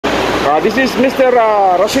This is Mr.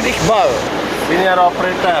 Rashid Iqbal. Senior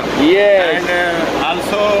operator. Yes. And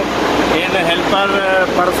also in helper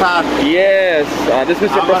Prasad. Yes. This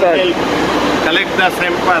is Mr. Prasad. Collect the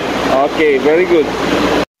sample. Okay, very good.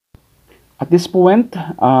 At this point,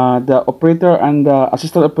 the operator and the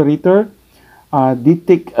assistant operator did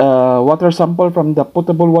take water sample from the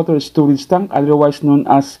potable water storage tank, otherwise known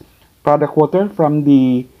as product water, from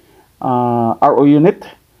the RO unit,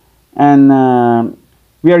 and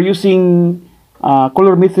we are using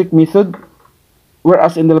colorimetric method,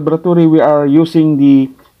 whereas in the laboratory we are using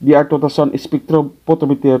the ultrasound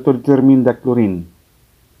spectrophotometer to determine the chlorine.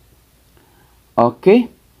 Okay,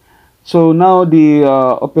 so now the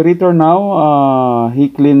operator he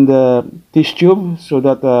cleaned the test tube so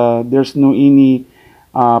that there's no any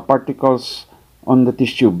particles on the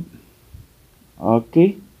test tube.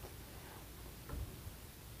 Okay.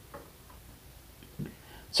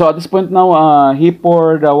 So at this point now, he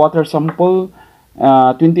poured the water sample,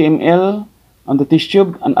 20 ml on the test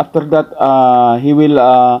tube, and after that, he will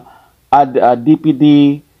add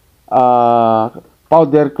DPD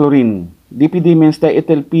powder chlorine. DPD means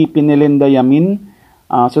diethylp phenylenediamine,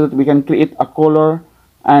 so that we can create a color,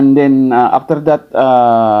 and then after that,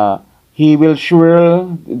 he will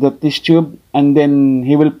swirl the test tube, and then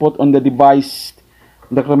he will put on the device,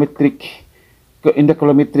 the colorimetric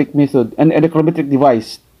method and the colorimetric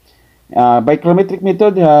device. By colorimetric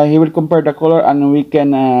method, he will compare the color, and we can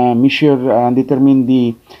measure and determine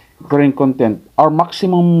the chlorine content. Our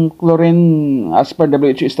maximum chlorine as per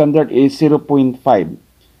WHO standard is 0.5.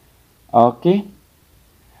 Okay.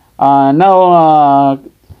 Now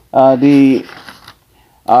the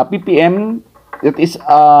ppm, that is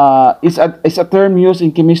a term used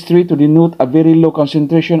in chemistry to denote a very low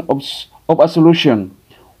concentration of a solution.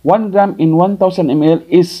 1 gram in 1000 ml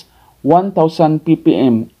is 1000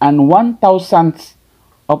 ppm, and 1,000th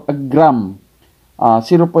of a gram,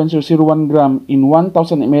 0.001 gram in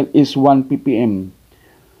 1000 ml is 1 ppm.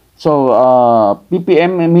 So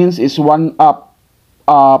ppm means is 1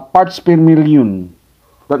 parts per million.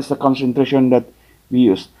 That is the concentration that we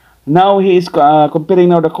use. Now he is comparing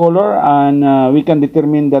now the color, and we can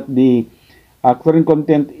determine that the chlorine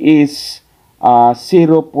content is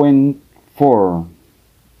 0.4.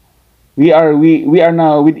 We are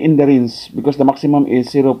now within the range because the maximum is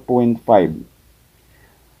 0.5.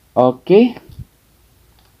 Okay.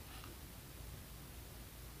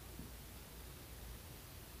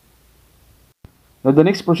 Now the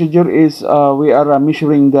next procedure is we are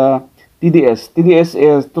measuring the TDS. TDS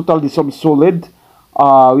is total dissolved solid,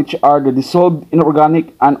 which are the dissolved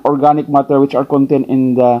inorganic and organic matter which are contained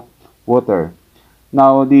in the water.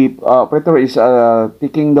 Now the operator is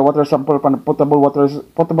taking the water sample from the potable water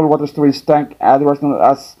storage tank, otherwise known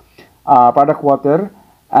as product water,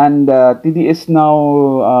 and TDS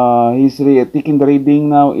now he's taking the reading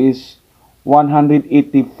now is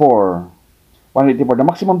 184. 184. The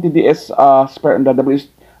maximum TDS as per the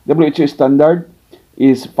WHO standard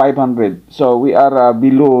is 500. So we are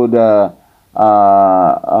below the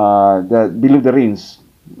range.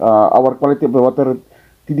 Our quality of the water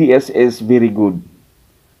TDS is very good.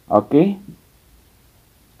 Okay,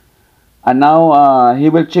 and now he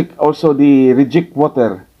will check also the reject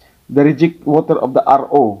water of the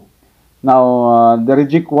RO. Now the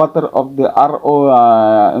reject water of the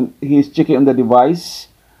RO, he is checking on the device.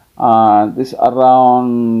 This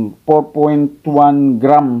around 4.1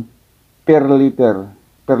 gram per liter.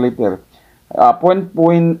 4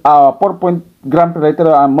 gram per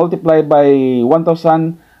liter multiplied by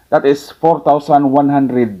 1,000, that is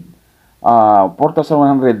 4,100.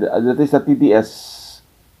 4,100, that is the TDS.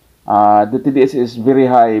 The TDS is very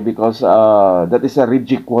high because that is a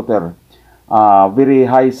reject water, very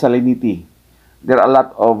high salinity. There are a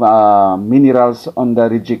lot of minerals on the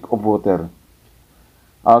reject of water.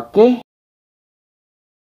 Okay,